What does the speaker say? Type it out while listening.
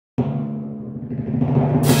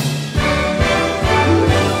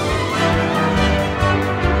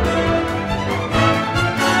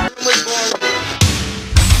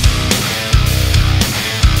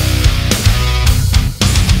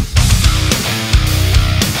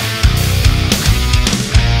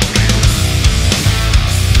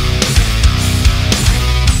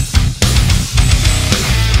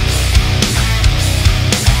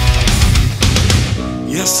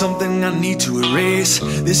I need to erase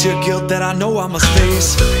this here guilt that I know I must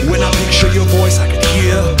face. When I picture your voice I can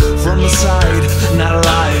hear from the side, not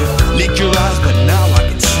alive. Lick your eyes but now I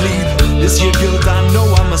can sleep. This here guilt I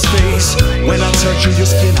know I must face. When I touch your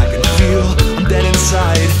skin I can feel I'm dead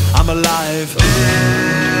inside, I'm alive.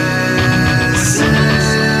 This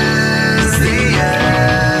is the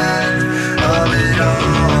end of it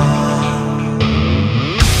all.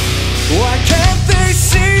 Why can't they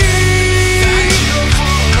see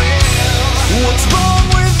what's wrong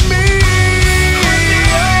with me?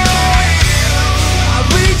 I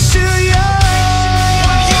reach to you.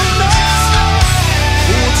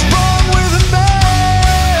 What's wrong with me?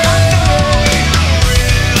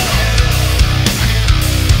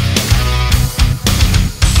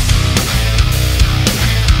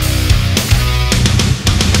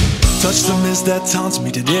 Touch the mist that taunts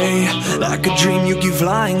me today. Like a dream you keep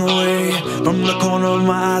flying away. From the corner of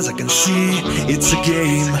my eyes I can see it's a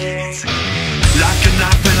game. Like a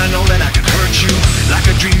knife and I know that I can hurt you. Like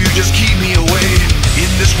a dream you just keep me away. In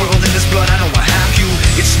this world, in this blood, I know I have you.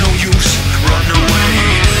 It's no use, run away.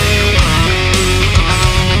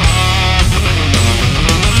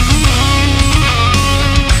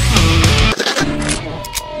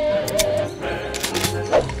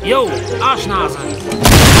 Yo, Arschnase!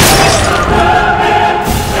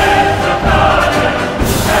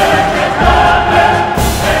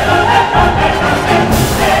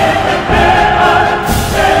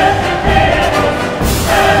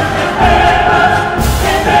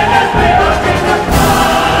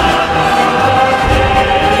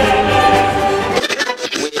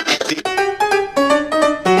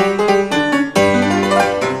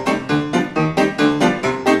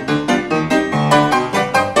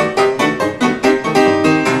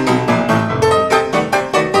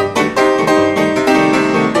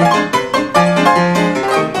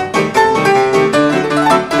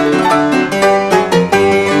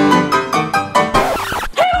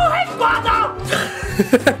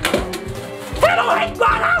 Hello,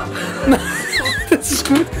 Headquarter! Das ist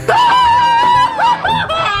gut.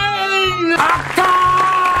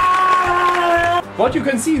 What you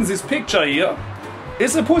can see in this picture here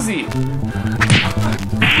is a pussy.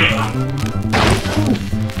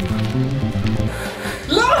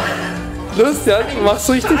 Los, ja, mach's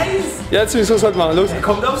richtig. Ja, jetzt müssen wir es halt machen. Los.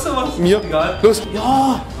 Kommt auf sowas? Mir. Egal. Los.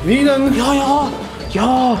 Ja. Wie denn? Ja, ja.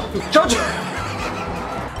 Ja. Ciao.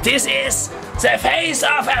 This is the face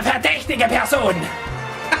of a verdächtige Person.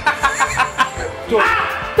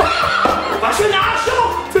 Was für ein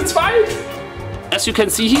Arschloch! Zu zweit. As you can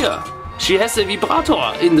see here, she has a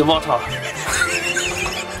vibrator in the water.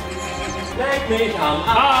 Leck mich am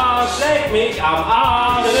Arsch, leck mich am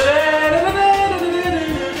Arsch.